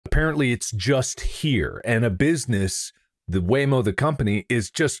Apparently it's just here, and a business, the Waymo, the company, is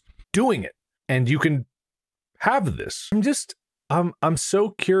just doing it, and you can have this. I'm so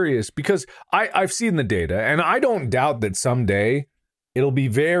curious because I've seen the data, and I don't doubt that someday it'll be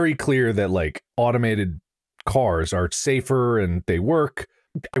very clear that like automated cars are safer and they work.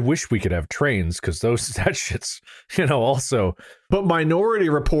 I wish we could have trains because that shit's, also. But Minority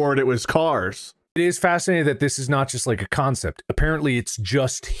Report, it was cars. It is fascinating that this is not just like a concept. Apparently it's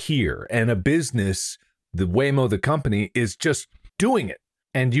just here, and a business, the Waymo, the company, is just doing it,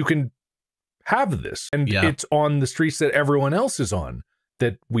 and you can have this, and it's on the streets that everyone else is on,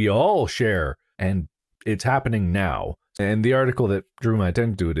 that we all share, and it's happening now. And the article that drew my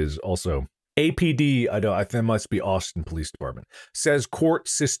attention to it is also APD, I think it must be Austin Police Department, says court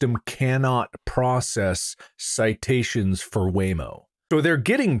system cannot process citations for Waymo. So they're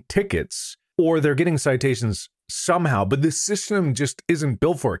getting tickets or they're getting citations somehow, but the system just isn't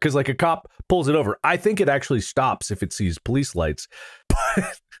built for it. Because like a cop pulls it over, I think it actually stops if it sees police lights,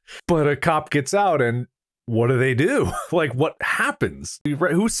 but a cop gets out, and what do? Like, what happens?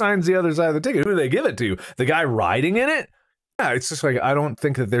 Who signs the other side of the ticket? Who do they give it to? The guy riding in it? Yeah, it's just like, I don't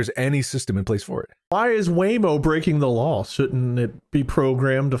think that there's any system in place for it. Why is Waymo breaking the law? Shouldn't it be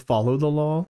programmed to follow the law?